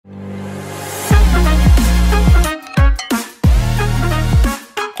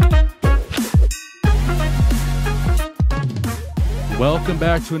Welcome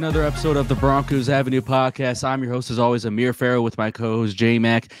back to another episode of the Broncos Avenue Podcast. I'm your host, as always, Amir with my co-host,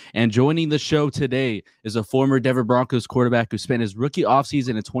 JMack. And joining the show today is a former Denver Broncos quarterback who spent his rookie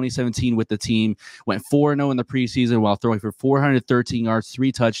offseason in 2017 with the team, went 4-0 in the preseason while throwing for 413 yards,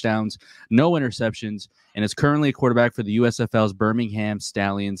 3 touchdowns, no interceptions, and is currently a quarterback for the USFL's Birmingham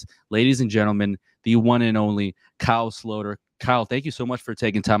Stallions. Ladies and gentlemen, the one and only Kyle Sloter. Kyle, thank you so much for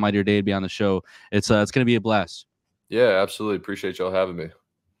taking time out of your day to be on the show. It's going to be a blast. Yeah, absolutely. Appreciate y'all having me.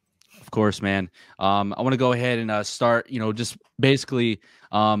 Of course, man. I want to go ahead and start, just basically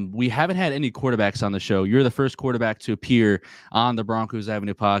we haven't had any quarterbacks on the show. You're the first quarterback to appear on the Broncos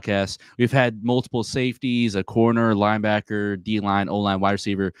Avenue podcast. We've had multiple safeties, a corner, linebacker, D-line, O-line, wide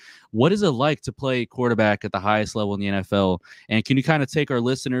receiver. What is it like to play quarterback at the highest level in the NFL? And can you kind of take our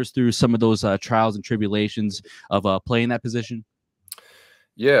listeners through some of those trials and tribulations of playing that position?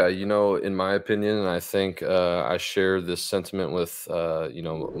 Yeah, in my opinion, and I think I share this sentiment with,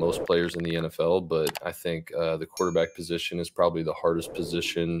 most players in the NFL, but I think the quarterback position is probably the hardest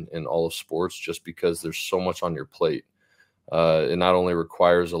position in all of sports just because there's so much on your plate. It not only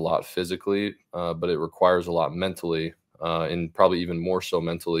requires a lot physically, but it requires a lot mentally, and probably even more so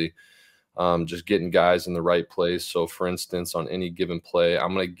mentally, just getting guys in the right place. So, for instance, on any given play,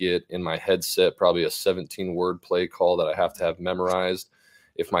 I'm going to get in my headset probably a 17-word play call that I have to have memorized.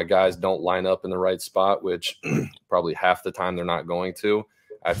 If my guys don't line up in the right spot, which probably half the time they're not going to,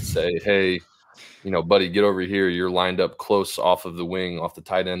 I have to say, hey, buddy, get over here. You're lined up close off of the wing, off the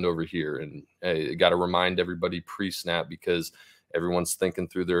tight end over here. And hey, got to remind everybody pre-snap because everyone's thinking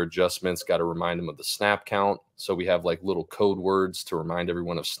through their adjustments. Got to remind them of the snap count. So we have like little code words to remind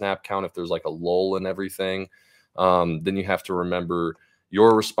everyone of snap count if there's like a lull and everything. Then you have to remember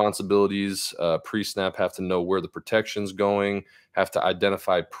your responsibilities. Pre-snap, have to know where the protection's going, have to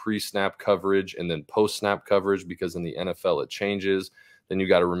identify pre-snap coverage and then post-snap coverage because in the NFL it changes. Then you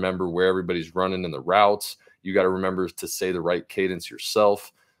got to remember where everybody's running in the routes. You got to remember to say the right cadence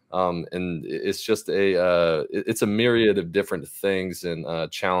yourself. And it's just it's a myriad of different things and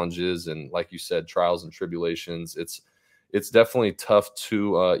challenges. And like you said, trials and tribulations. It's definitely tough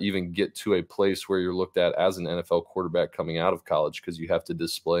to even get to a place where you're looked at as an NFL quarterback coming out of college because you have to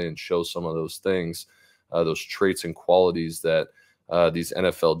display and show some of those things, those traits and qualities that these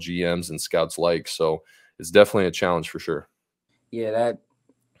NFL GMs and scouts like. So it's definitely a challenge for sure. Yeah,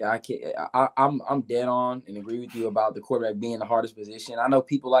 I'm dead on and agree with you about the quarterback being the hardest position. I know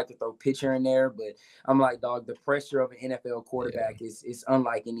people like to throw pitcher in there, but I'm like, dog, the pressure of an NFL quarterback is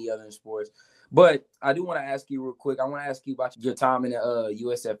unlike any other in sports. But I do want to ask you real quick. I want to ask you about your time in the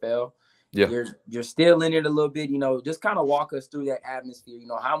USFL. Yeah, you're still in it a little bit. Just kind of walk us through that atmosphere.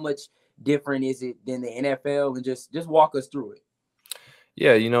 How much different is it than the NFL, and just walk us through it.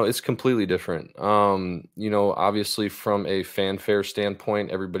 Yeah, it's completely different. Obviously from a fanfare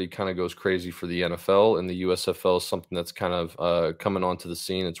standpoint, everybody kind of goes crazy for the NFL, and the USFL is something that's kind of coming onto the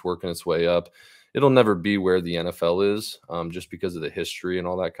scene. It's working its way up. It'll never be where the NFL is, just because of the history and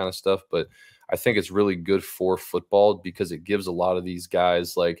all that kind of stuff. But I think it's really good for football because it gives a lot of these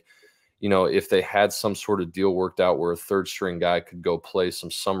guys, like, if they had some sort of deal worked out where a third string guy could go play some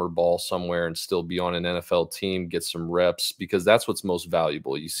summer ball somewhere and still be on an NFL team, get some reps, because that's what's most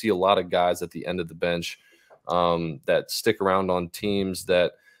valuable. You see a lot of guys at the end of the bench that stick around on teams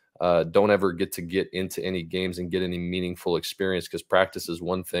that don't ever get into any games and get any meaningful experience because practice is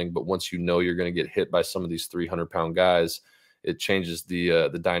one thing, but once you're going to get hit by some of these 300-pound guys, it changes the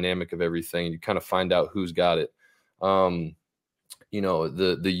dynamic of everything. You kind of find out who's got it. The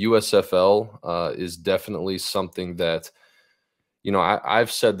USFL is definitely something that,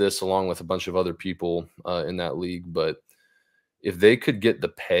 I've said this along with a bunch of other people in that league, but if they could get the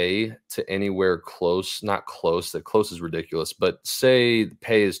pay to anywhere close, not close, that close is ridiculous, but say the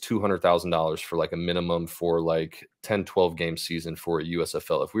pay is $200,000 for like a minimum for like 10, 12 game season for a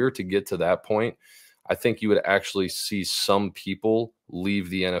USFL. If we were to get to that point, I think you would actually see some people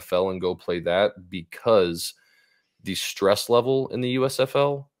leave the NFL and go play that because the stress level in the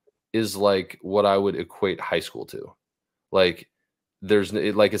USFL is like what I would equate high school to. Like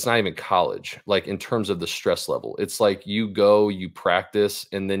it's not even college, like in terms of the stress level. It's like you go, you practice,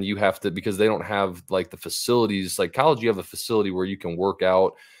 and then you have to, because they don't have like the facilities. Like college, you have a facility where you can work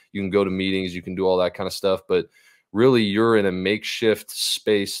out, you can go to meetings, you can do all that kind of stuff. But really you're in a makeshift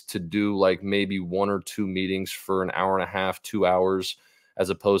space to do like maybe 1 or 2 meetings for an hour and a half, 2 hours, as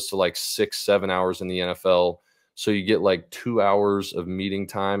opposed to like 6, 7 hours in the NFL. So you get like 2 hours of meeting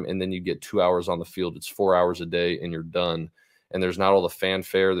time, and then you get 2 hours on the field. It's 4 hours a day and you're done. And there's not all the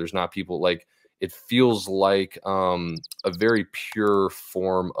fanfare. There's not people, like, it feels like a very pure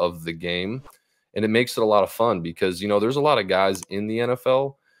form of the game. And it makes it a lot of fun because, you know, there's a lot of guys in the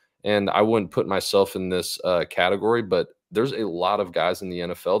NFL, and I wouldn't put myself in this category, but there's a lot of guys in the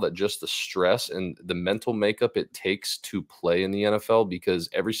NFL that just the stress and the mental makeup it takes to play in the NFL, because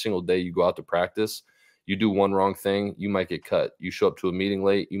every single day you go out to practice, you do one wrong thing, you might get cut. You show up to a meeting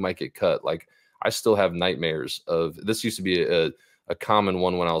late, you might get cut. Like, I still have nightmares of this. Used to be a common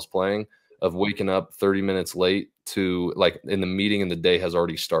one when I was playing, of waking up 30 minutes late to, like, in the meeting and the day has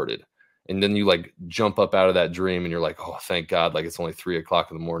already started. And then you like jump up out of that dream and you're like, oh, thank God. Like, it's only 3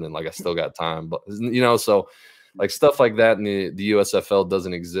 o'clock in the morning. Like, I still got time, but you know, so like stuff like that in the USFL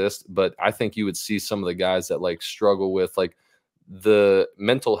doesn't exist. But I think you would see some of the guys that like struggle with like the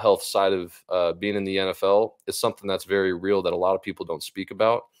mental health side of being in the NFL is something that's very real that a lot of people don't speak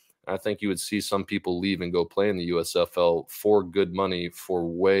about. And I think you would see some people leave and go play in the USFL for good money for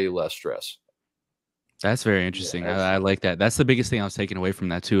way less stress. That's very interesting. Yeah, I like that. That's the biggest thing I was taking away from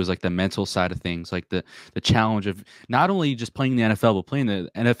that too, is like the mental side of things, like the challenge of not only just playing the NFL, but playing the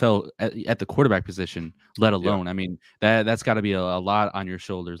NFL at the quarterback position, let alone. I mean, that's got to be a lot on your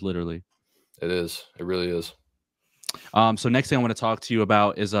shoulders, literally. It is. It really is. So next thing I want to talk to you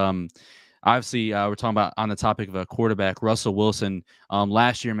about is obviously, we're talking about on the topic of a quarterback, Russell Wilson.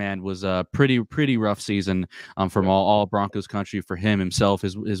 Last year, man, was a pretty rough season from all Broncos country for himself.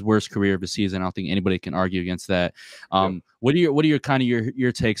 His worst career of the season. I don't think anybody can argue against that. What are your kind of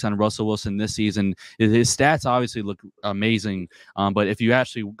your takes on Russell Wilson this season? His stats obviously look amazing, but if you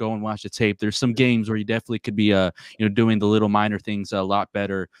actually go and watch the tape, there's some games where he definitely could be doing the little minor things a lot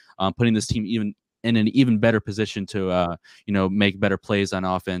better, putting this team in an even better position to make better plays on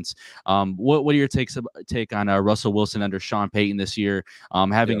offense. What are your take on Russell Wilson under Sean Payton this year,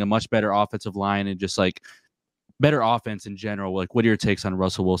 having a much better offensive line and just like better offense in general? Like, what are your takes on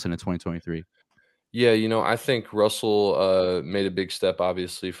Russell Wilson in 2023? Yeah, I think Russell made a big step,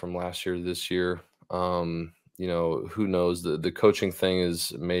 obviously, from last year to this year. Who knows? The coaching thing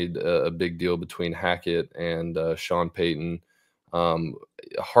has made a big deal between Hackett and Sean Payton.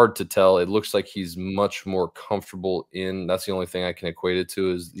 Hard to tell. It looks like he's much more comfortable that's the only thing I can equate it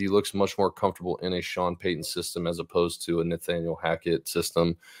to, is he looks much more comfortable in a Sean Payton system as opposed to a Nathaniel Hackett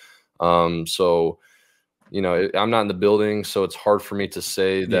system. So, I'm not in the building, so it's hard for me to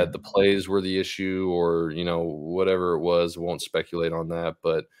say that the plays were the issue or, whatever it was. Won't speculate on that.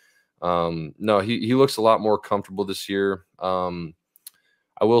 But no, he looks a lot more comfortable this year.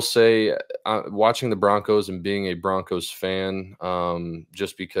 I will say, watching the Broncos and being a Broncos fan,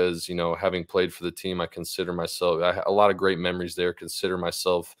 just because, having played for the team, I consider myself, a lot of great memories there, consider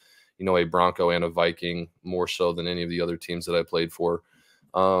myself, a Bronco and a Viking more so than any of the other teams that I played for.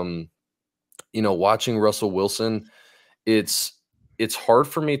 Watching Russell Wilson, it's hard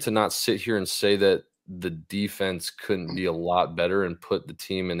for me to not sit here and say that the defense couldn't be a lot better and put the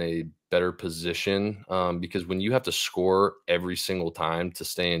team in a better position, because when you have to score every single time to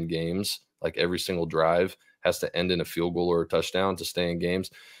stay in games, like every single drive has to end in a field goal or a touchdown to stay in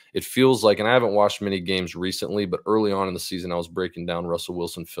games, it feels like, and I haven't watched many games recently, but early on in the season, I was breaking down Russell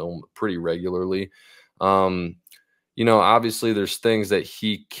Wilson film pretty regularly. Obviously there's things that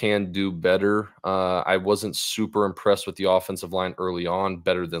he can do better. I wasn't super impressed with the offensive line early on,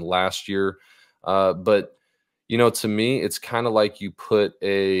 better than last year. But to me, it's kind of like you put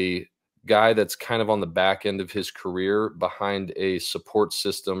a guy that's kind of on the back end of his career behind a support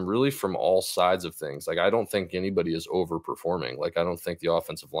system, really from all sides of things. Like, I don't think anybody is overperforming. Like, I don't think the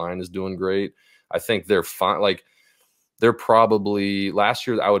offensive line is doing great. I think they're fine. Like, they're probably, last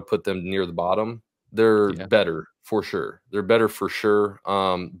year I would put them near the bottom. They're better for sure. They're better for sure.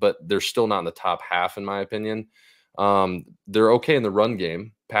 But they're still not in the top half, in my opinion. They're okay in the run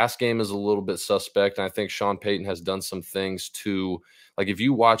game. Pass game is a little bit suspect. And I think Sean Payton has done some things to, like, if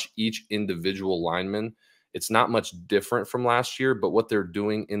you watch each individual lineman, it's not much different from last year, but what they're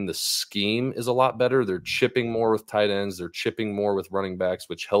doing in the scheme is a lot better. They're chipping more with tight ends. They're chipping more with running backs,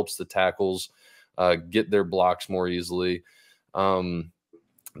 which helps the tackles get their blocks more easily. The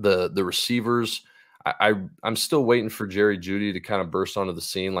receivers, I'm still waiting for Jerry Jeudy to kind of burst onto the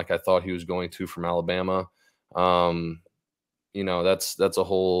scene like I thought he was going to from Alabama. That's a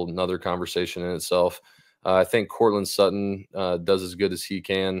whole nother conversation in itself. I think Courtland Sutton does as good as he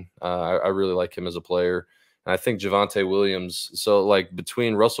can. I really like him as a player. And I think Javonte Williams, so like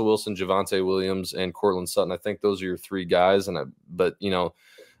between Russell Wilson, Javonte Williams, and Courtland Sutton, I think those are your three guys. But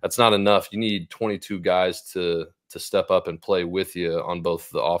that's not enough. You need 22 guys to step up and play with you on both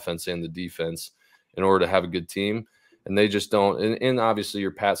the offense and the defense in order to have a good team. And they just don't. And obviously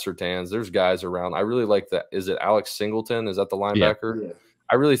your Pat Surtains, there's guys around. I really like that. Is it Alex Singleton? Is that the linebacker? Yeah.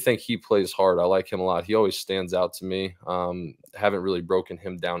 I really think he plays hard. I like him a lot. He always stands out to me. Haven't really broken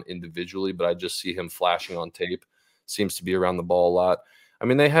him down individually, but I just see him flashing on tape. Seems to be around the ball a lot. I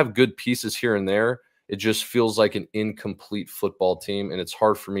mean, they have good pieces here and there. It just feels like an incomplete football team, and it's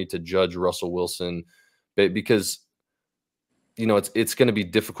hard for me to judge Russell Wilson because, you know, it's going to be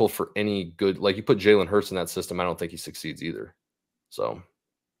difficult for any good – like you put Jalen Hurts in that system, I don't think he succeeds either. So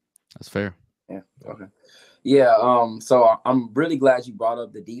that's fair. Yeah. Okay. Yeah. So I'm really glad you brought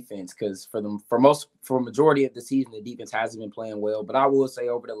up the defense because for a majority of the season, the defense hasn't been playing well. But I will say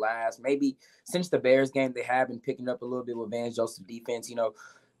over the last maybe since the Bears game, they have been picking up a little bit with Vance Joseph defense. You know,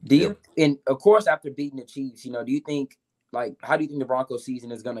 and of course after beating the Chiefs, you know, do you think how do you think the Broncos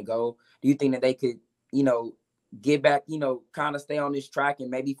season is going to go? Do you think that they could, you know, get back, you know, kind of stay on this track and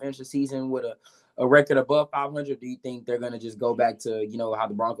maybe finish the season with a record above 500? Do you think they're going to just go back to, you know, how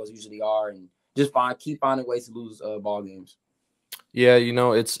the Broncos usually are and just keep finding ways to lose ball games? Yeah, you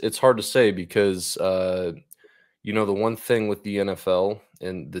know, it's hard to say because, you know, the one thing with the NFL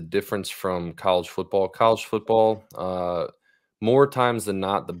and the difference from college football, more times than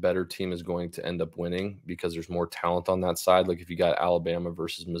not, the better team is going to end up winning because there's more talent on that side. Like if you got Alabama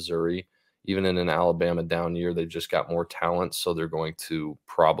versus Missouri, even in an Alabama down year, they just got more talent, so they're going to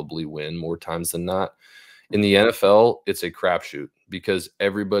probably win more times than not. In the NFL, it's a crapshoot because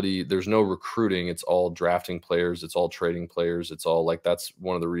there's no recruiting. It's all drafting players. It's all trading players. It's all like, that's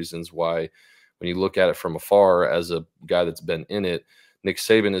one of the reasons why when you look at it from afar as a guy that's been in it, Nick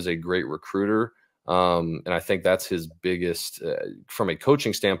Saban is a great recruiter. And I think that's his biggest, from a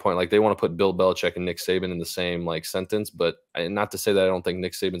coaching standpoint, like they want to put Bill Belichick and Nick Saban in the same like sentence, but not to say that I don't think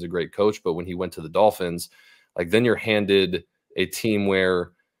Nick Saban's a great coach, but when he went to the Dolphins, like then you're handed a team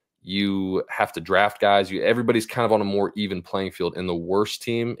where you have to draft guys. Everybody's kind of on a more even playing field, and the worst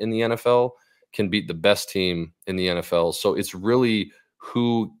team in the NFL can beat the best team in the NFL. So it's really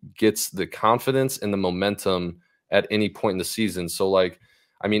who gets the confidence and the momentum at any point in the season. So like,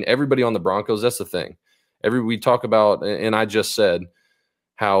 I mean, everybody on the Broncos, that's the thing. We talk about, and I just said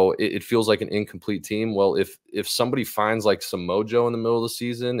how it feels like an incomplete team. Well, if somebody finds like some mojo in the middle of the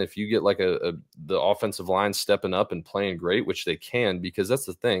season, if you get like the offensive line stepping up and playing great, which they can, because that's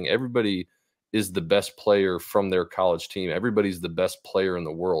the thing. Everybody is the best player from their college team. Everybody's the best player in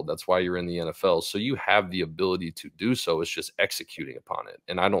the world. That's why you're in the NFL. So you have the ability to do so. It's just executing upon it.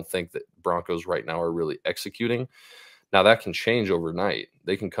 And I don't think that Broncos right now are really executing. Now that can change overnight.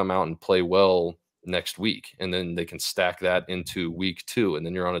 They can come out and play well next week, and then they can stack that into week 2, and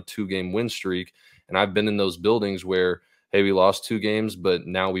then you're on a 2-game win streak. And I've been in those buildings where, hey, we lost 2 games, but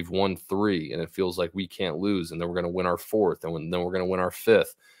now we've won 3, and it feels like we can't lose, and then we're going to win our 4th, and then we're going to win our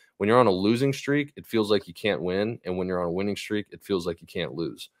 5th. When you're on a losing streak, it feels like you can't win, and when you're on a winning streak, it feels like you can't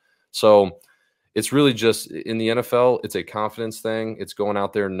lose. So it's really just in the NFL, it's a confidence thing. It's going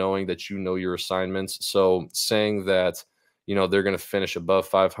out there knowing that you know your assignments. So saying that, you know, they're going to finish above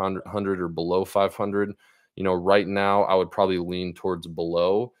 500 or below 500, you know, right now I would probably lean towards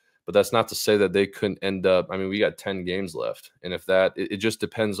below, but that's not to say that they couldn't end up. I mean, we got 10 games left. And if it just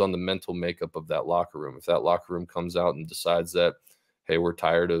depends on the mental makeup of that locker room. If that locker room comes out and decides that, hey, we're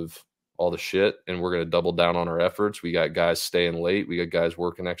tired of all the shit and we're going to double down on our efforts. We got guys staying late. We got guys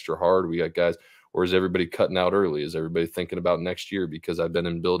working extra hard. We got guys, or is everybody cutting out early? Is everybody thinking about next year? Because I've been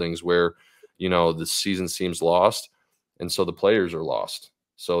in buildings where, you know, the season seems lost, and so the players are lost.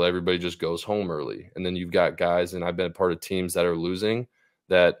 So everybody just goes home early. And then you've got guys, and I've been a part of teams that are losing,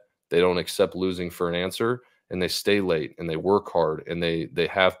 that they don't accept losing for an answer, and they stay late and they work hard and they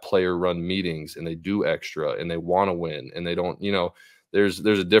have player run meetings and they do extra and they want to win, and they don't, you know, there's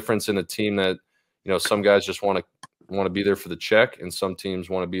a difference in a team that, you know, some guys just want to be there for the check, and some teams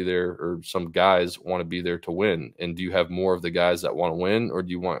want to be there, or some guys want to be there to win. And do you have more of the guys that want to win, or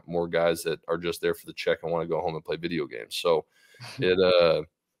do you want more guys that are just there for the check and want to go home and play video games? So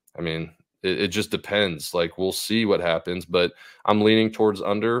it just depends. Like, we'll see what happens, but I'm leaning towards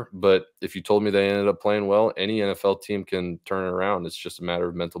under. But if you told me they ended up playing well, any NFL team can turn it around. It's just a matter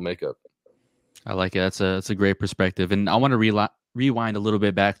of mental makeup. I like it. That's a great perspective. And I want to rewind a little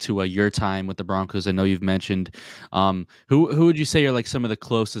bit back to your time with the Broncos. I know you've mentioned who would you say are like some of the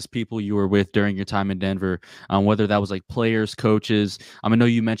closest people you were with during your time in Denver, whether that was like players, coaches. I know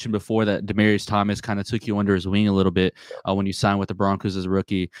you mentioned before that Demaryius Thomas kind of took you under his wing a little bit when you signed with the Broncos as a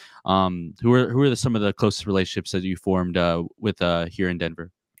rookie. Who are some of the closest relationships that you formed with here in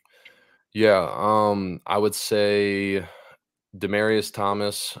Denver? Yeah, I would say Demaryius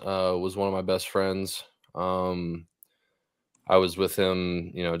Thomas was one of my best friends. I was with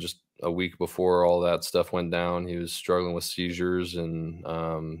him, you know, just a week before all that stuff went down. He was struggling with seizures and,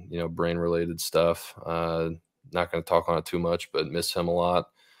 you know, brain-related stuff. not going to talk on it too much, but miss him a lot.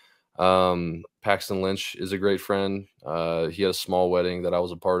 Paxton Lynch is a great friend. He had a small wedding that I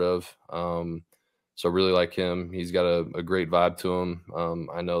was a part of. So really like him. He's got a great vibe to him.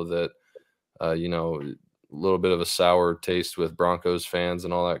 I know that, you know, a little bit of a sour taste with Broncos fans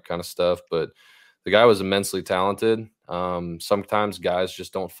and all that kind of stuff, but the guy was immensely talented. Sometimes guys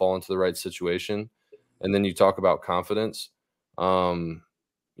just don't fall into the right situation. And then you talk about confidence.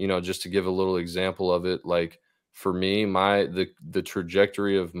 You know, just to give a little example of it, like for me, the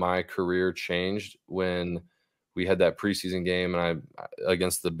trajectory of my career changed when we had that preseason game and I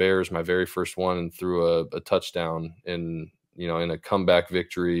against the Bears, my very first one, and threw a touchdown in a comeback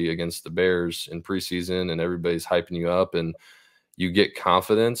victory against the Bears in preseason, and everybody's hyping you up and you get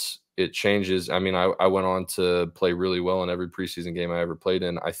confidence. It changes. I mean, I went on to play really well in every preseason game I ever played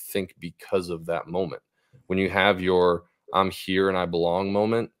in, I think because of that moment. When you have your I'm here and I belong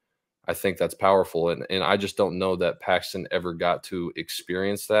moment, I think that's powerful. And I just don't know that Paxton ever got to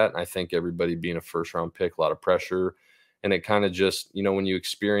experience that. I think everybody being a first-round pick, a lot of pressure. And it kind of just, you know, when you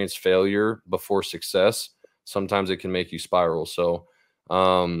experience failure before success, sometimes it can make you spiral. So,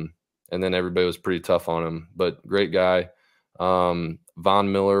 and then everybody was pretty tough on him. But great guy. Von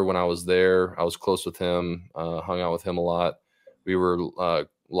Miller, when I was there, I was close with him, hung out with him a lot. We were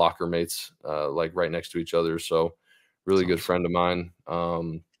locker mates, like right next to each other. So really good friend of mine.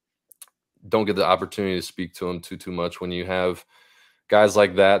 Don't get the opportunity to speak to him too much when you have guys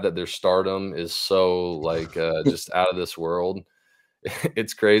like that their stardom is so like just out of this world.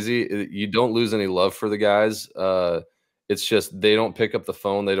 It's crazy. You don't lose any love for the guys. It's just they don't pick up the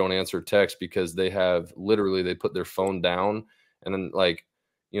phone. They don't answer text because they put their phone down. And then, like,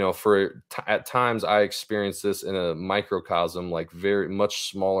 you know, at times I experience this in a microcosm, like very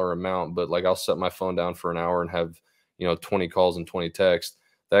much smaller amount. But like I'll set my phone down for an hour and have, you know, 20 calls and 20 texts.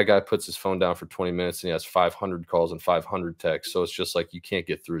 That guy puts his phone down for 20 minutes and he has 500 calls and 500 texts. So it's just like you can't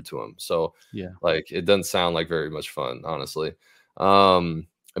get through to him. So yeah, like it doesn't sound like very much fun, honestly.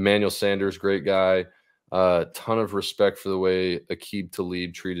 Emmanuel Sanders, great guy. Ton of respect for the way Aqib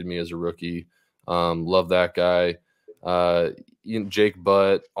Talib treated me as a rookie. Love that guy. Jake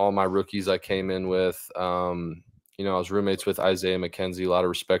Butt, all my rookies I came in with. You know, I was roommates with Isaiah McKenzie. A lot of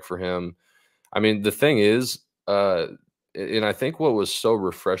respect for him. I mean, the thing is, and I think what was so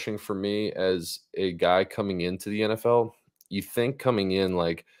refreshing for me as a guy coming into the NFL, you think coming in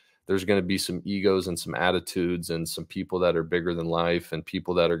like there's going to be some egos and some attitudes and some people that are bigger than life and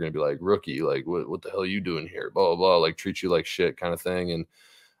people that are going to be like, rookie, like what the hell are you doing here? Blah, blah, blah, like treat you like shit kind of thing. And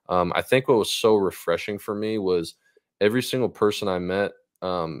I think what was so refreshing for me was every single person I met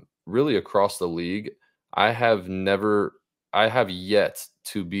really across the league, I have yet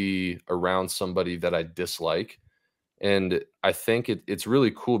to be around somebody that I dislike. And I think it's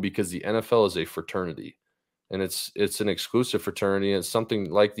really cool because the NFL is a fraternity and it's an exclusive fraternity. It's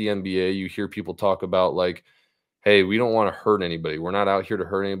something like the NBA. You hear people talk about like, hey, we don't want to hurt anybody. We're not out here to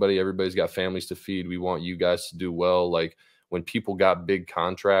hurt anybody. Everybody's got families to feed. We want you guys to do well. Like when people got big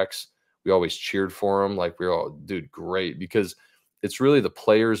contracts, we always cheered for them. Like we're all, dude, great. Because it's really the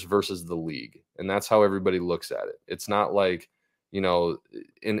players versus the league. And that's how everybody looks at it. It's not like, you know,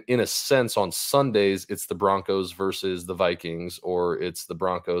 in a sense on Sundays, it's the Broncos versus the Vikings, or it's the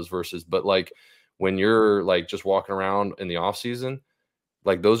Broncos versus, but like when you're like just walking around in the off season,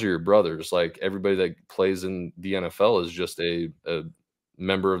 like those are your brothers. Like everybody that plays in the NFL is just a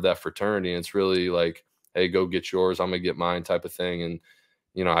member of that fraternity. And it's really like, hey, go get yours, I'm gonna get mine type of thing. And,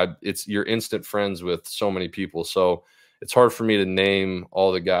 you know, you're instant friends with so many people. So it's hard for me to name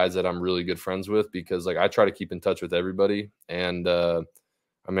all the guys that I'm really good friends with because like I try to keep in touch with everybody. And I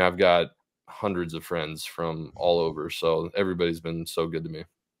mean, I've got hundreds of friends from all over. So everybody's been so good to me.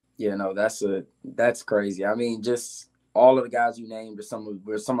 Yeah, no, that's crazy. I mean, just all of the guys you named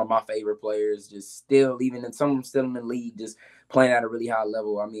were some of my favorite players, just still, even in some of them still in the league, just playing at a really high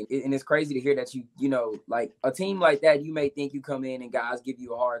level. I mean, and it's crazy to hear that you know, like a team like that, you may think you come in and guys give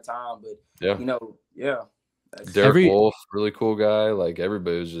you a hard time, but yeah, you know, yeah. Derek Wolf, really cool guy. Like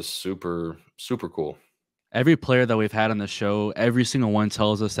everybody was just super, super cool. Every player that we've had on the show, every single one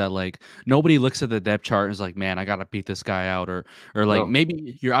tells us that like nobody looks at the depth chart and is like, man, I gotta beat this guy out, or like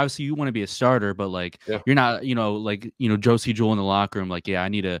maybe you want to be a starter, but like you're not, you know, like, you know, Josie Jewell in the locker room, like, yeah, I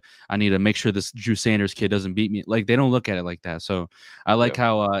need to make sure this Drew Sanders kid doesn't beat me. Like they don't look at it like that. So I like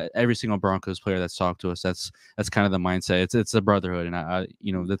how every single Broncos player that's talked to us, that's kind of the mindset. It's a brotherhood, and I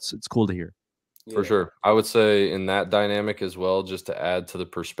you know, it's cool to hear. For sure. I would say in that dynamic as well, just to add to the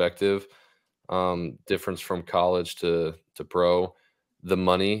perspective, difference from college to pro, the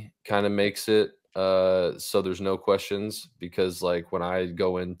money kind of makes it so there's no questions, because like when I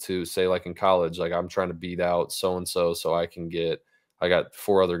go into, say, like in college, like I'm trying to beat out so-and-so so I got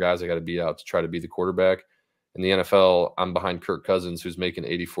 4 other guys I got to beat out to try to be the quarterback. In the NFL, I'm behind Kirk Cousins, who's making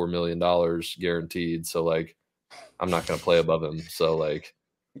 $84 million guaranteed. So like, I'm not going to play above him. So like,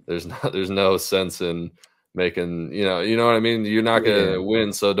 there's no sense in making, you know what I mean? You're not going to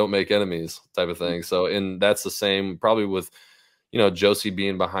win, so don't make enemies type of thing. So, and that's the same probably with, Josie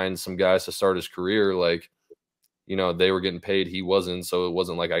being behind some guys to start his career. Like, they were getting paid, he wasn't. So it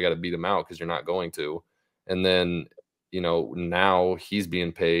wasn't like I got to beat him out, because you're not going to. And then, now he's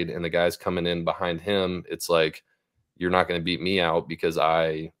being paid and the guys coming in behind him, it's like, you're not going to beat me out because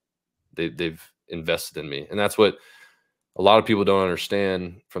they've invested in me. And that's what a lot of people don't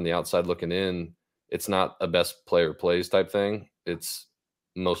understand from the outside looking in. It's not a best player plays type thing. It's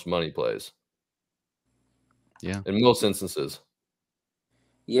most money plays. Yeah. In most instances.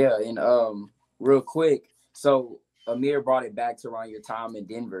 Yeah. And real quick, so Amir brought it back to around your time in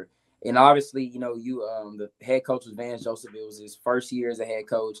Denver. And obviously, you the head coach was Vance Joseph. It was his first year as a head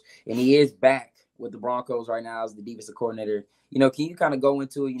coach, and he is back with the Broncos right now as the defensive coordinator. Can you kind of go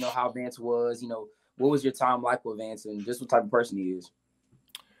into, how Vance was, what was your time like with Vance and just what type of person he is?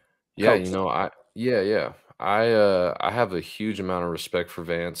 Yeah, I have a huge amount of respect for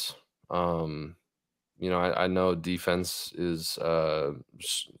Vance. I know defense is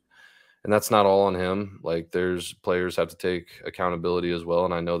and that's not all on him. Like, there's players have to take accountability as well,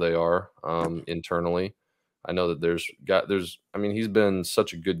 and I know they are internally. I know that he's been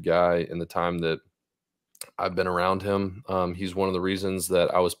such a good guy in the time that I've been around him. He's one of the reasons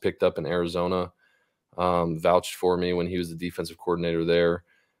that I was picked up in Arizona, vouched for me when he was the defensive coordinator there.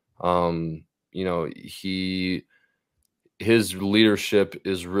 His leadership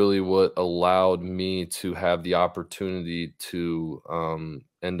is really what allowed me to have the opportunity to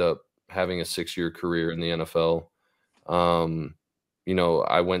end up having a 6-year career in the NFL.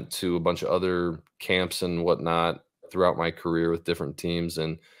 I went to a bunch of other camps and whatnot throughout my career with different teams.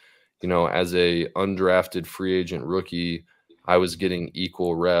 And, as a undrafted free agent rookie, I was getting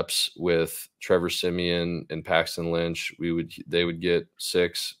equal reps with Trevor Siemian and Paxton Lynch. They would get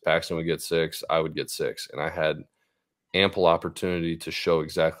 6, Paxton would get 6, I would get 6. And I had ample opportunity to show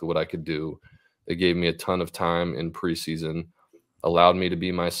exactly what I could do. They gave me a ton of time in preseason, allowed me to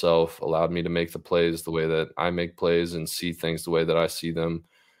be myself, allowed me to make the plays the way that I make plays and see things the way that I see them.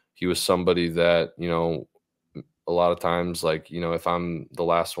 He was somebody that, a lot of times, like, if I'm the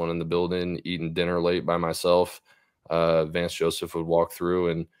last one in the building eating dinner late by myself, Vance Joseph would walk through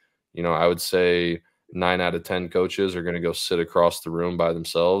and, I would say 9 out of 10 coaches are going to go sit across the room by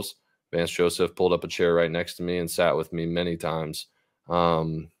themselves. Vance Joseph pulled up a chair right next to me and sat with me many times,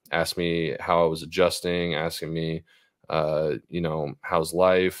 asked me how I was adjusting, asking me, how's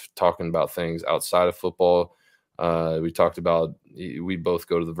life, talking about things outside of football. We talked about, we both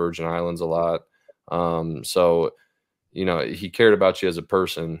go to the Virgin Islands a lot. So, he cared about you as a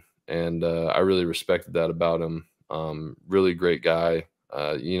person, and I really respected that about him. Really great guy.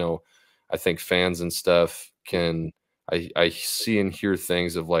 I think fans and stuff I see and hear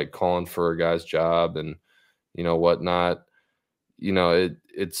things of like calling for a guy's job and, whatnot. I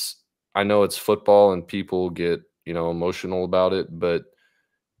know it's football and people get, emotional about it, but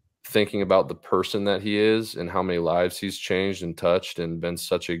thinking about the person that he is and how many lives he's changed and touched and been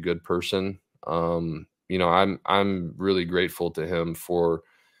such a good person, I'm really grateful to him for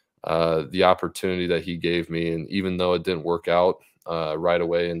the opportunity that he gave me. And even though it didn't work out right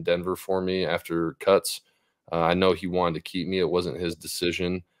away in Denver for me after cuts, I know he wanted to keep me. It wasn't his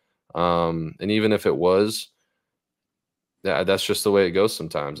decision. And even if it was, that's just the way it goes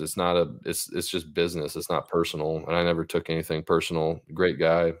sometimes. It's just business. It's not personal. And I never took anything personal. Great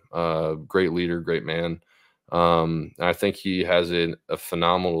guy, great leader, great man. And I think he has a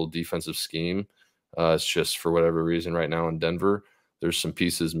phenomenal defensive scheme. It's just for whatever reason right now in Denver, there's some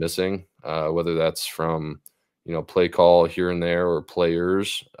pieces missing, whether that's from, play call here and there or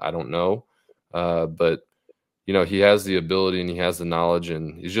players. I don't know. But he has the ability and he has the knowledge,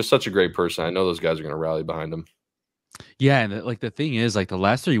 and he's just such a great person. I know those guys are going to rally behind him. Yeah, and like the thing is, like the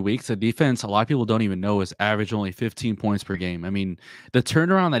last 3 weeks, the defense, a lot of people don't even know, is average only 15 points per game. I mean, the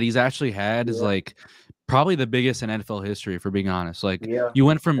turnaround that he's actually had is like probably the biggest in NFL history, for being honest. Like you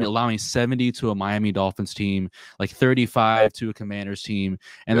went from allowing 70 to a Miami Dolphins team, like 35 to a Commanders team,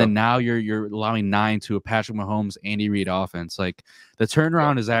 and then now you're allowing 9 to a Patrick Mahomes, Andy Reid offense. Like the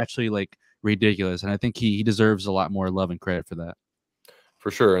turnaround is actually like ridiculous, and I think he deserves a lot more love and credit for that. For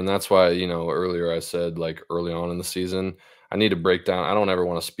sure. And that's why, earlier I said, like, early on in the season, I need to break down. I don't ever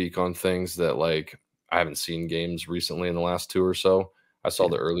want to speak on things that, like, I haven't seen games recently in the last 2 or so. I saw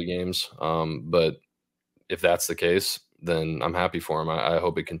the early games. But if that's the case, then I'm happy for him. I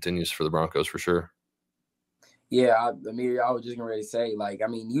hope it continues for the Broncos for sure. Yeah, Amir, I was just ready to say, like, I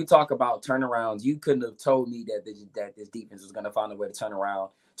mean, you talk about turnarounds. You couldn't have told me that this defense was going to find a way to turn it around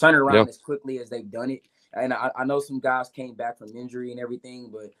as quickly as they've done it. And I know some guys came back from injury and everything,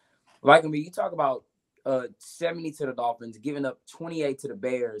 but like, I mean, you talk about 70 to the Dolphins, giving up 28 to the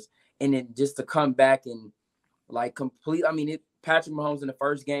Bears, and then just to come back and like complete. I mean, Patrick Mahomes in the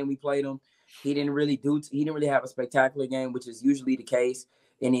first game we played him, he didn't really have a spectacular game, which is usually the case.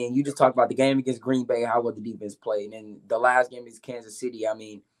 And then you just talk about the game against Green Bay, how well the defense played. And then the last game is Kansas City. I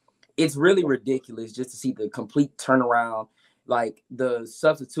mean, it's really ridiculous just to see the complete turnaround, like the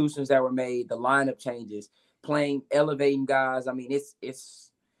substitutions that were made, the lineup changes, elevating guys. I mean, it's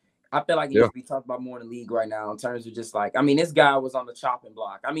I feel like it needs to be talked about more in the league right now in terms of just like, I mean, this guy was on the chopping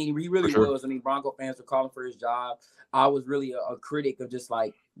block. I mean, he really was. I mean, Bronco fans were calling for his job. I was really a critic of just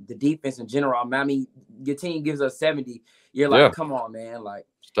like the defense in general. I mean, your team gives us 70. You're like, come on, man. Like,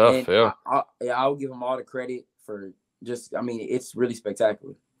 stuff. I'll give him all the credit for just, I mean, it's really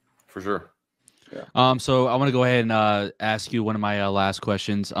spectacular. For sure. Yeah. So I want to go ahead and ask you one of my last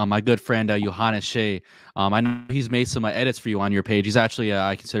questions. My good friend Johannes Shea, I know he's made some edits for you on your page. He's actually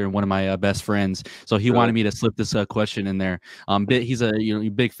I consider him one of my best friends. So he wanted me to slip this question in there. He's a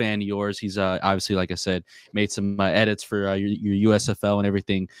big fan of yours. He's obviously, like I said, made some edits for your USFL and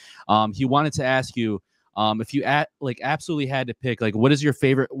everything. He wanted to ask you, if you absolutely had to pick, like, what is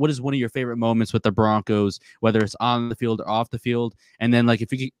one of your favorite moments with the Broncos, whether it's on the field or off the field? And then, like,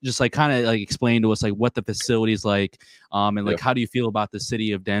 if you could just like kind of like explain to us like what the facility is like, and like how do you feel about the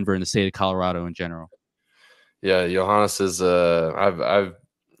city of Denver and the state of Colorado in general? Yeah, Johannes is I've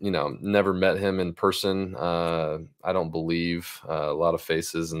never met him in person. I don't believe a lot of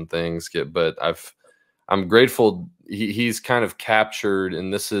faces and things but I'm grateful he's kind of captured,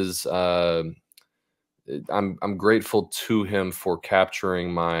 and this is I'm grateful to him for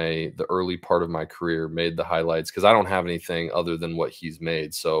capturing the early part of my career, made the highlights, because I don't have anything other than what he's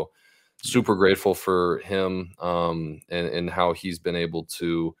made. So super grateful for him and how he's been able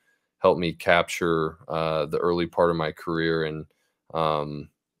to help me capture the early part of my career. And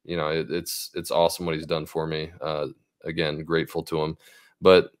it's awesome what he's done for me. Again, grateful to him.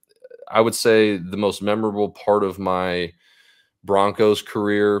 But I would say the most memorable part of my Broncos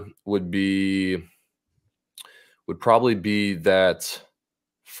career would probably be that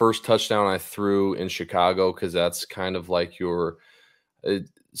first touchdown I threw in Chicago, because that's kind of like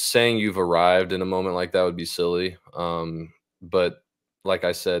saying you've arrived in a moment like that would be silly. But like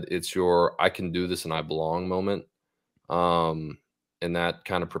I said, it's I can do this and I belong moment. And that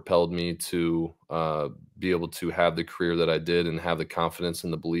kind of propelled me to be able to have the career that I did and have the confidence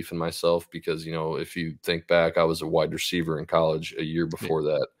and the belief in myself, because, if you think back, I was a wide receiver in college a year before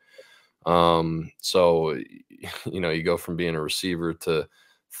that. So, you go from being a receiver to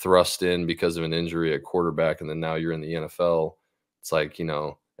thrust in because of an injury at quarterback, and then now you're in the NFL. It's like,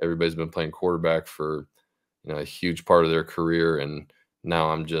 everybody's been playing quarterback for, a huge part of their career. And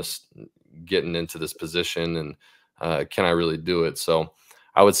now I'm just getting into this position, and can I really do it? So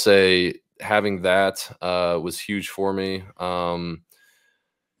I would say having that was huge for me. I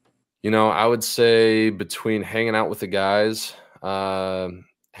would say between hanging out with the guys,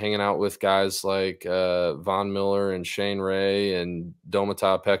 hanging out with guys like Von Miller and Shane Ray and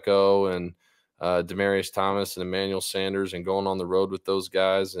Domata Peko and Demaryius Thomas and Emmanuel Sanders, and going on the road with those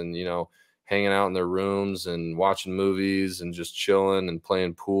guys, and, hanging out in their rooms and watching movies and just chilling and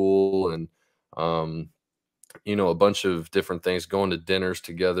playing pool and, a bunch of different things, going to dinners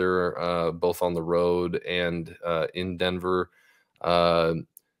together, both on the road and in Denver. The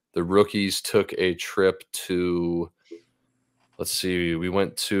rookies took a trip to, let's see, we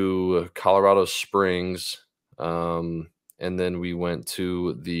went to Colorado Springs, and then we went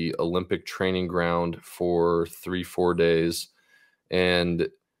to the Olympic training ground for 3-4 days. And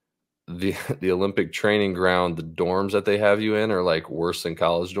the Olympic training ground, the dorms that they have you in are like worse than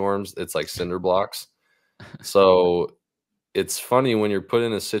college dorms. It's like cinder blocks. So it's funny when you're put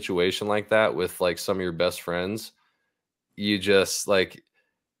in a situation like that with like some of your best friends, you just like,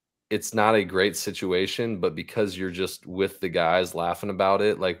 it's not a great situation, but because you're just with the guys laughing about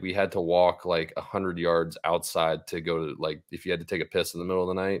it, like we had to walk like 100 yards outside to go to, like, if you had to take a piss in the middle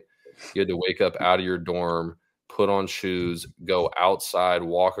of the night, you had to wake up out of your dorm, put on shoes, go outside,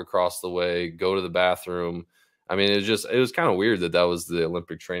 walk across the way, go to the bathroom. I mean, it was kind of weird that was the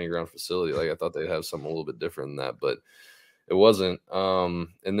Olympic training ground facility. Like, I thought they'd have something a little bit different than that, but it wasn't. And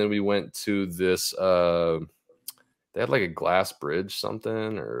then we went to this, they had like a glass bridge,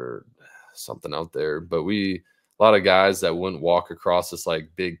 something out there, but we a lot of guys that wouldn't walk across this like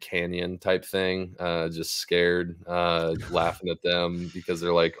big canyon type thing, just scared, laughing at them because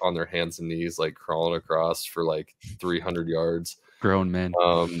they're like on their hands and knees, like crawling across for like 300 yards. Grown men.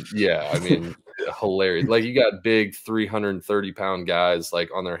 Yeah, I mean, hilarious. Like you got big 330-pound guys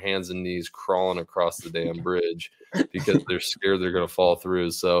like on their hands and knees crawling across the damn bridge because they're scared they're going to fall through.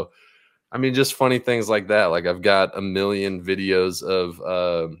 So, I mean, just funny things like that. Like I've got a million videos of,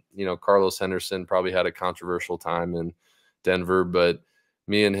 Carlos Henderson probably had a controversial time in Denver, but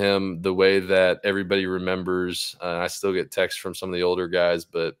me and him, the way that everybody remembers, I still get texts from some of the older guys,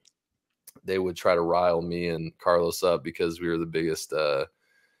 but they would try to rile me and Carlos up because we were the biggest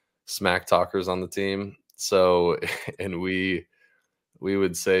smack talkers on the team. So, and we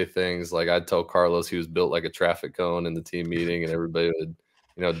would say things like, I'd tell Carlos he was built like a traffic cone in the team meeting, and everybody would,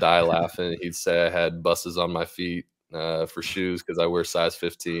 die laughing. He'd say I had buses on my feet for shoes because I wear size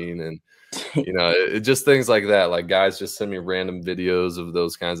 15, and it just things like that. Like guys just send me random videos of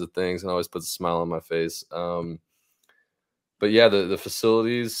those kinds of things, and always puts a smile on my face. But yeah, the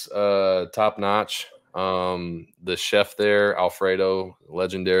facilities, top notch. The chef there, Alfredo,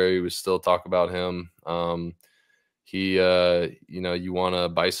 legendary. We still talk about him. He, you want a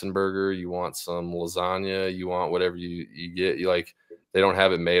bison burger, you want some lasagna, you want whatever you get. You like, they don't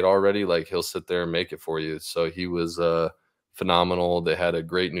have it made already. Like he'll sit there and make it for you. So he was phenomenal. They had a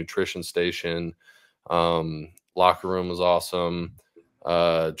great nutrition station. Locker room was awesome.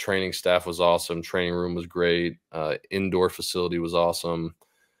 Training staff was awesome. Training room was great. Indoor facility was awesome.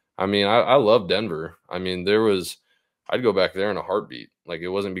 I mean, I love Denver. I mean, I'd go back there in a heartbeat. Like it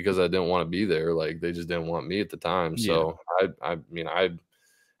wasn't because I didn't want to be there. Like they just didn't want me at the time. Yeah. So I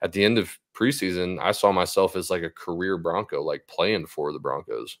at the end of preseason, I saw myself as like a career Bronco, like playing for the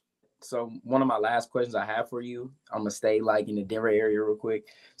Broncos. So one of my last questions I have for you, I'm gonna stay like in the Denver area real quick.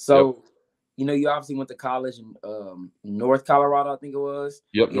 So, yep. You obviously went to college in North Colorado, I think it was.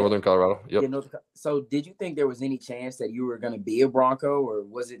 Yep, yeah. Northern Colorado. Yep. Yeah, so did you think there was any chance that you were gonna be a Bronco, or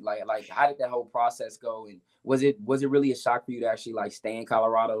was it like how did that whole process go? And was it really a shock for you to actually like stay in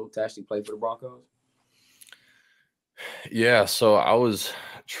Colorado to actually play for the Broncos? Yeah, so I was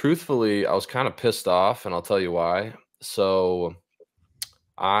kind of pissed off, and I'll tell you why. So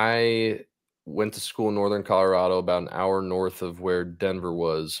I went to school in Northern Colorado, about an hour north of where Denver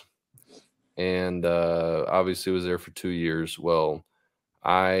was, and obviously was there for 2 years. Well,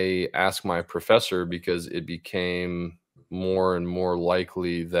 I asked my professor because it became more and more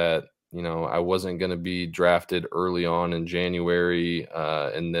likely that I wasn't going to be drafted early on in January,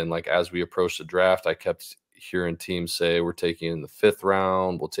 and then like as we approached the draft, I kept hearing teams say, we're taking you in the 5th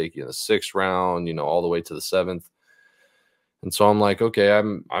round, we'll take you in the 6th round, all the way to the 7th. And so I'm like, okay,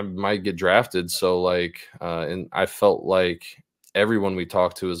 I might get drafted. So like, and I felt like everyone we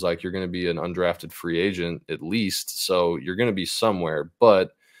talked to is like, you're going to be an undrafted free agent at least. So you're going to be somewhere.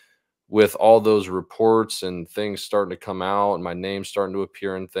 But with all those reports and things starting to come out and my name starting to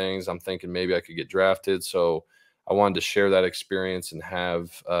appear in things, I'm thinking maybe I could get drafted. So I wanted to share that experience and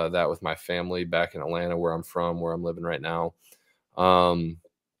have that with my family back in Atlanta, where I'm from, where I'm living right now.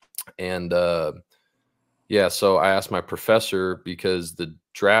 Yeah, so I asked my professor because the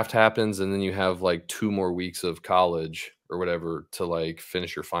draft happens and then you have like 2 more weeks of college or whatever to like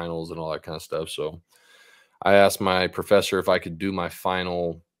finish your finals and all that kind of stuff. So I asked my professor if I could do my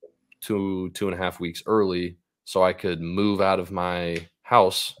final 2.5 weeks early so I could move out of my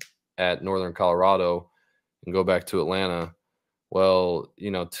house at Northern Colorado and go back to Atlanta. Well,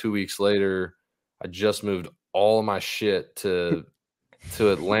 2 weeks later, I just moved all of my shit to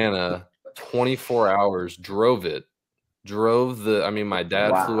Atlanta. 24 hours, my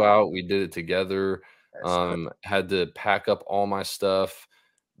dad flew out, we did it together, had to pack up all my stuff,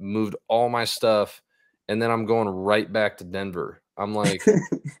 moved all my stuff, and then I'm going right back to Denver. I'm like,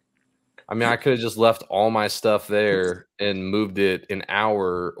 I could have just left all my stuff there and moved it an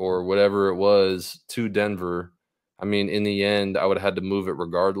hour or whatever it was to Denver. In the end, I would have had to move it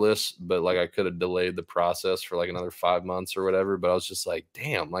regardless, but like I could have delayed the process for like another 5 months or whatever. But I was just like,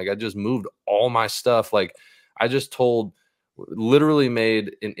 damn, like I just moved all my stuff. Like I just literally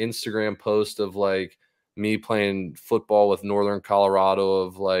made an Instagram post of like me playing football with Northern Colorado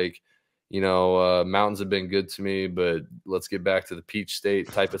of like, mountains have been good to me, but let's get back to the Peach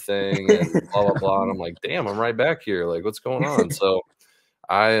State type of thing and blah, blah, blah. And I'm like, damn, I'm right back here. Like, what's going on? So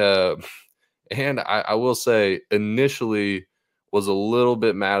I will say initially was a little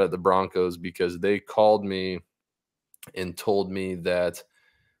bit mad at the Broncos because they called me and told me that,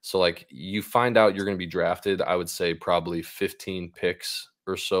 so like you find out you're going to be drafted, I would say probably 15 picks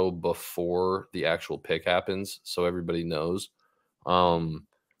or so before the actual pick happens. So everybody knows.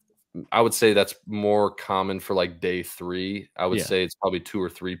 I would say that's more common for like day 3. I would say it's probably 2 or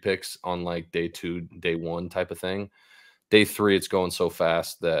 3 picks on like day 2, day 1 type of thing. Day 3, it's going so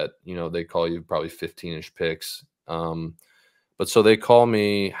fast that, you know, they call you probably 15-ish picks. But so they call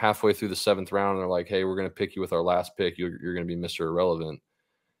me halfway through the 7th round, and they're like, hey, we're going to pick you with our last pick. You're going to be Mr. Irrelevant. And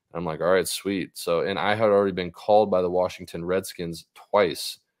I'm like, all right, sweet. So, and I had already been called by the Washington Redskins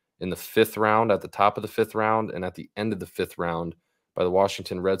twice in the 5th round, at the top of the 5th round, and at the end of the 5th round by the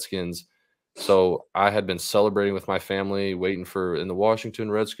Washington Redskins. So I had been celebrating with my family, waiting for, in the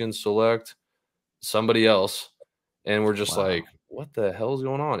Washington Redskins select somebody else. And we're just like, what the hell is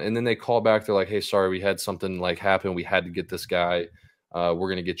going on? And then they call back. They're like, hey, sorry, we had something like happen. We had to get this guy. We're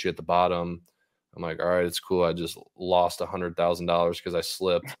going to get you at the bottom. I'm like, all right, it's cool. I just lost $100,000 because I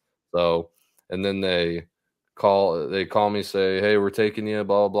slipped. So, and then they call me, say, hey, we're taking you,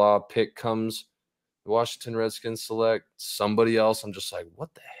 blah, blah, blah. Pick comes, the Washington Redskins select somebody else. I'm just like,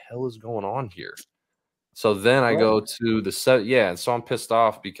 what the hell is going on here? So then I go to the set. Yeah. And so I'm pissed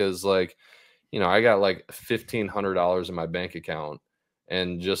off because, like, you know, I got like $1,500 in my bank account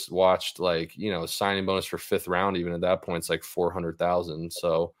and just watched, like, you know, signing bonus for 5th round. Even at that point, it's like 400,000.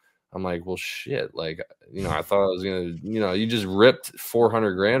 So I'm like, well, shit. Like, you know, I thought I was going to, you know, you just ripped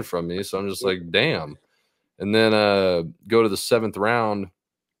 400 grand from me. So I'm just like, damn. And then go to the 7th round,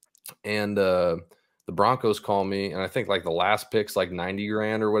 and the Broncos call me. And I think like the last pick's like 90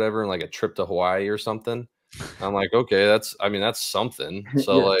 grand or whatever, and like a trip to Hawaii or something. I'm like, okay, that's something.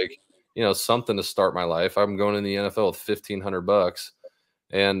 So like, you know, something to start my life. I'm going in the NFL with $1,500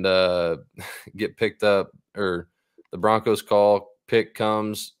 and get picked up, or the Broncos call, pick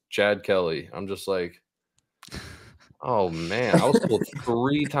comes Chad Kelly. I'm just like, oh man, I was told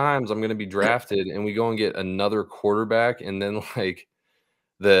 3 times I'm going to be drafted, and we go and get another quarterback. And then like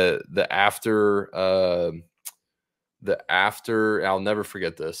the after, I'll never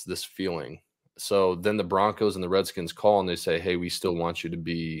forget this feeling. So then the Broncos and the Redskins call, and they say, hey, we still want you to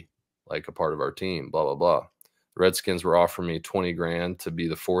be like a part of our team, blah, blah, blah. The Redskins were offering me 20 grand to be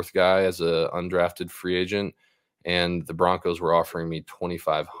the 4th guy as a undrafted free agent, and the Broncos were offering me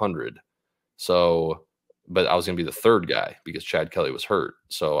 2,500. So, but I was going to be the 3rd guy because Chad Kelly was hurt.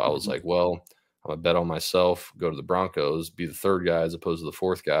 So I was like, well, I'm going to bet on myself, go to the Broncos, be the 3rd guy as opposed to the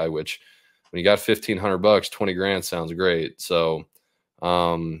 4th guy, which when you got $1,500, 20 grand sounds great. So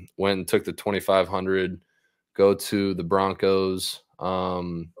went and took the 2,500, go to the Broncos.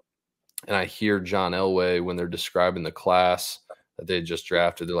 And I hear John Elway, when they're describing the class that they just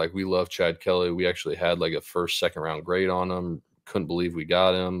drafted, they're like, we love Chad Kelly. We actually had like a 1st, 2nd round grade on him. Couldn't believe we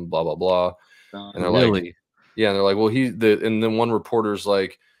got him, blah, blah, blah. And they're like, yeah. And they're like, well, and then one reporter's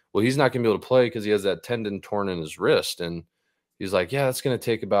like, well, he's not going to be able to play because he has that tendon torn in his wrist. And he's like, yeah, that's going to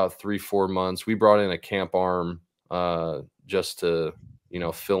take about 3-4 months. We brought in a camp arm just to, you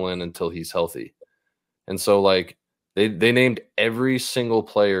know, fill in until he's healthy. And so like, They named every single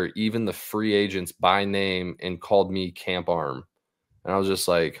player, even the free agents, by name, and called me camp arm. And I was just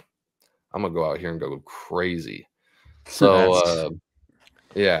like, I'm going to go out here and go crazy. So,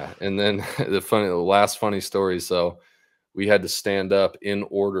 yeah. And then the last funny story. So we had to stand up in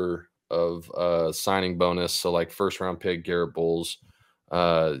order of signing bonus. So like 1st round pick, Garrett Bowles.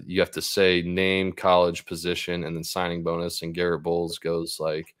 You have to say name, college, position, and then signing bonus. And Garrett Bowles goes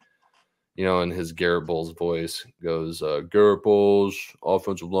like, you know, in his Garrett Bowles voice goes, Garrett Bowles,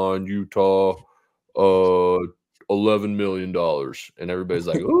 offensive line, Utah, $11 million. And everybody's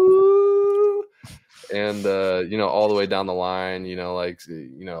like, ooh. And, you know, all the way down the line, you know, like,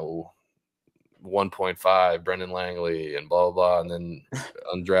 you know, 1.5, Brendan Langley and blah, blah, blah. And then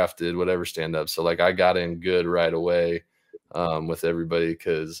undrafted, whatever, stand up. So like I got in good right away with everybody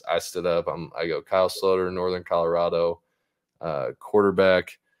because I stood up. I go Kyle Sloter, Northern Colorado,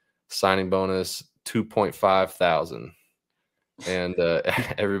 quarterback. Signing bonus, 2.5 thousand. And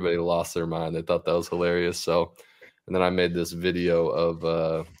everybody lost their mind. They thought that was hilarious. So, and then I made this video of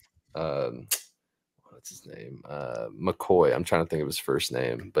what's his name? McCoy. I'm trying to think of his first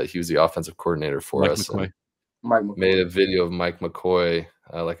name, but he was the offensive coordinator for us. Mike McCoy. Made a video of Mike McCoy,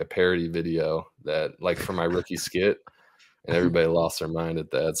 like a parody video that, like, for my rookie skit, and everybody lost their mind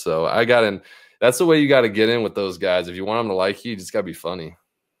at that. So I got in. That's the way you got to get in with those guys. If you want them to like you, just got to be funny.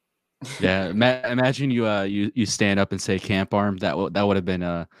 Yeah, imagine you stand up and say camp arm. That would have been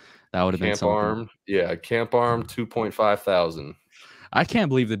been something. Arm, yeah, camp arm, 2.5 thousand. I can't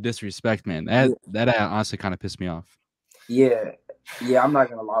believe the disrespect, man. That honestly kind of pissed me off. Yeah, I'm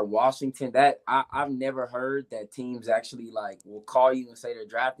not gonna lie. Washington, I've never heard that teams actually like will call you and say they're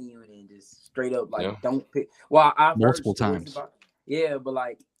drafting you and then just straight up like don't pick. Well, I've multiple heard times. but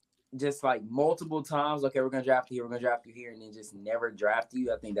like just like multiple times, okay, we're gonna draft you here, we're gonna draft you here, and then just never draft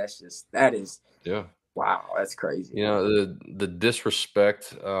you. I think that is wow, that's crazy. You know, the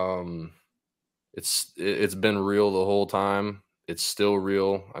disrespect, it's been real the whole time. It's still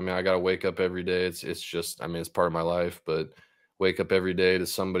real. I mean, I gotta wake up every day. It's just, I mean, it's part of my life, but wake up every day to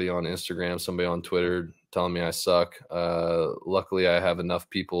somebody on Instagram, somebody on Twitter telling me I suck. Luckily I have enough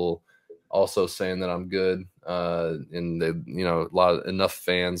people also saying that I'm good, and they, you know, enough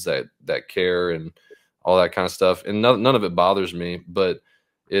fans that care and all that kind of stuff. And none of it bothers me, but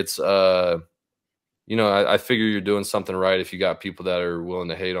it's, you know, I figure you're doing something right if you got people that are willing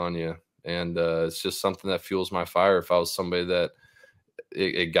to hate on you. And it's just something that fuels my fire. If I was somebody that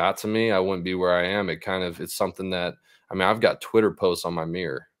it got to me, I wouldn't be where I am. It's something that, I mean, I've got Twitter posts on my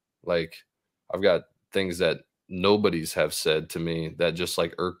mirror. Like, I've got things that nobody's have said to me that just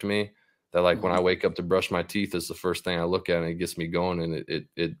like irked me, that like when I wake up to brush my teeth is the first thing I look at, and it gets me going, and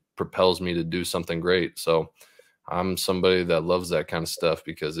it propels me to do something great. So I'm somebody that loves that kind of stuff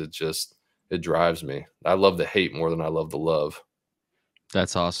because it drives me. I love the hate more than I love the love.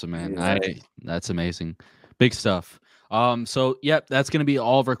 That's awesome, man. That's amazing. Big stuff. So yep, that's gonna be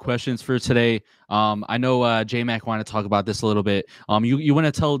all of our questions for today. I know JMack wanted to talk about this a little bit. You want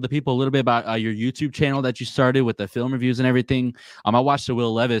to tell the people a little bit about your YouTube channel that you started with the film reviews and everything. I watched the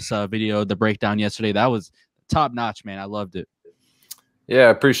Will Levis video, the breakdown yesterday. That was top notch, man. I loved it. Yeah,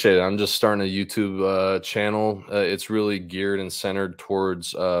 I appreciate it. I'm just starting a YouTube channel. It's really geared and centered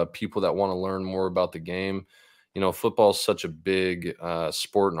towards people that want to learn more about the game. You know, football is such a big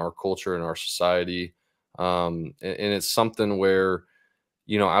sport in our culture and our society. And it's something where,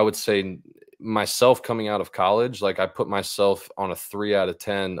 you know, I would say myself coming out of college, like I put myself on a 3 out of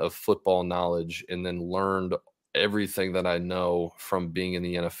 10 of football knowledge, and then learned everything that I know from being in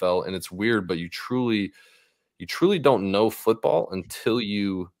the NFL. And it's weird, but you truly don't know football until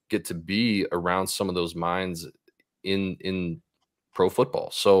you get to be around some of those minds in pro football.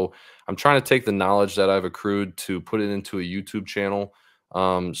 So I'm trying to take the knowledge that I've accrued to put it into a YouTube channel,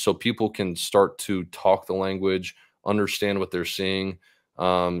 so people can start to talk the language, understand what they're seeing.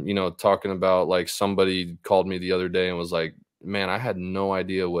 You know, talking about, like, somebody called me the other day and was like, man, I had no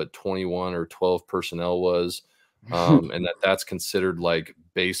idea what 21 or 12 personnel was, and that's considered like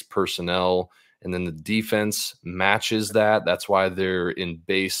base personnel. And then the defense matches that. That's why they're in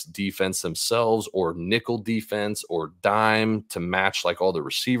base defense themselves, or nickel defense, or dime, to match like all the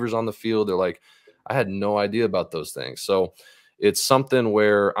receivers on the field. They're like, I had no idea about those things. So it's something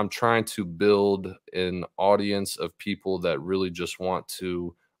where I'm trying to build an audience of people that really just want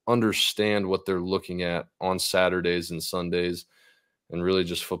to understand what they're looking at on Saturdays and Sundays, and really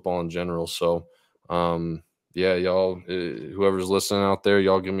just football in general. So, yeah, y'all, whoever's listening out there,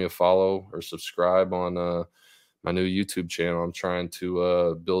 y'all give me a follow or subscribe on my new YouTube channel. I'm trying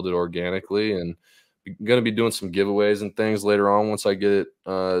to build it organically, and going to be doing some giveaways and things later on once I get it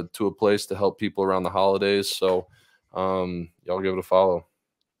to a place to help people around the holidays. So y'all give it a follow.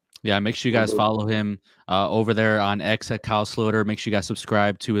 Yeah, make sure you guys follow him over there on X at Kyle Sloter. Make sure you guys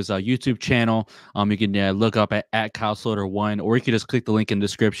subscribe to his YouTube channel. You can look up at Kyle Sloter 1, or you can just click the link in the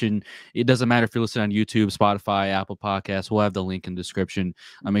description. It doesn't matter if you're listening on YouTube, Spotify, Apple Podcasts. We'll have the link in the description.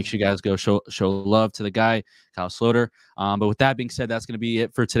 Make sure you guys go show love to the guy, Kyle Sloter. But with that being said, that's going to be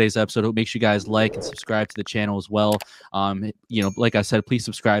it for today's episode. Make sure you guys like and subscribe to the channel as well. You know, like I said, please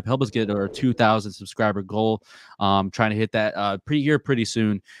subscribe. Help us get our 2,000 subscriber goal. Trying to hit that pretty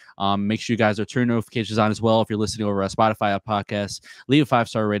soon. Make sure you guys are turn notifications on as well. If you're listening over at Spotify podcast, leave a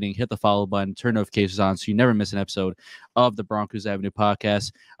 5-star rating, hit the follow button, turn notifications on so you never miss an episode of the Broncos Avenue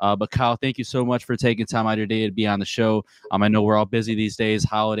Podcast. But Kyle, thank you so much for taking time out of your day to be on the show. I know we're all busy these days,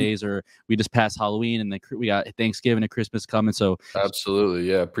 holidays, or we just passed Halloween, and then we got Thanksgiving and Christmas coming. So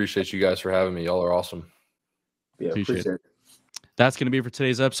absolutely, yeah, appreciate you guys for having me. Y'all are awesome. Yeah, appreciate it. That's going to be it for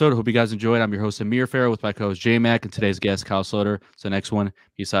today's episode. Hope you guys enjoyed. I'm your host, Amir with my co-host JMack, and today's guest, Kyle Sloter. So next one,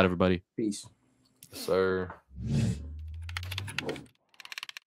 peace out, everybody. Peace. Yes, sir.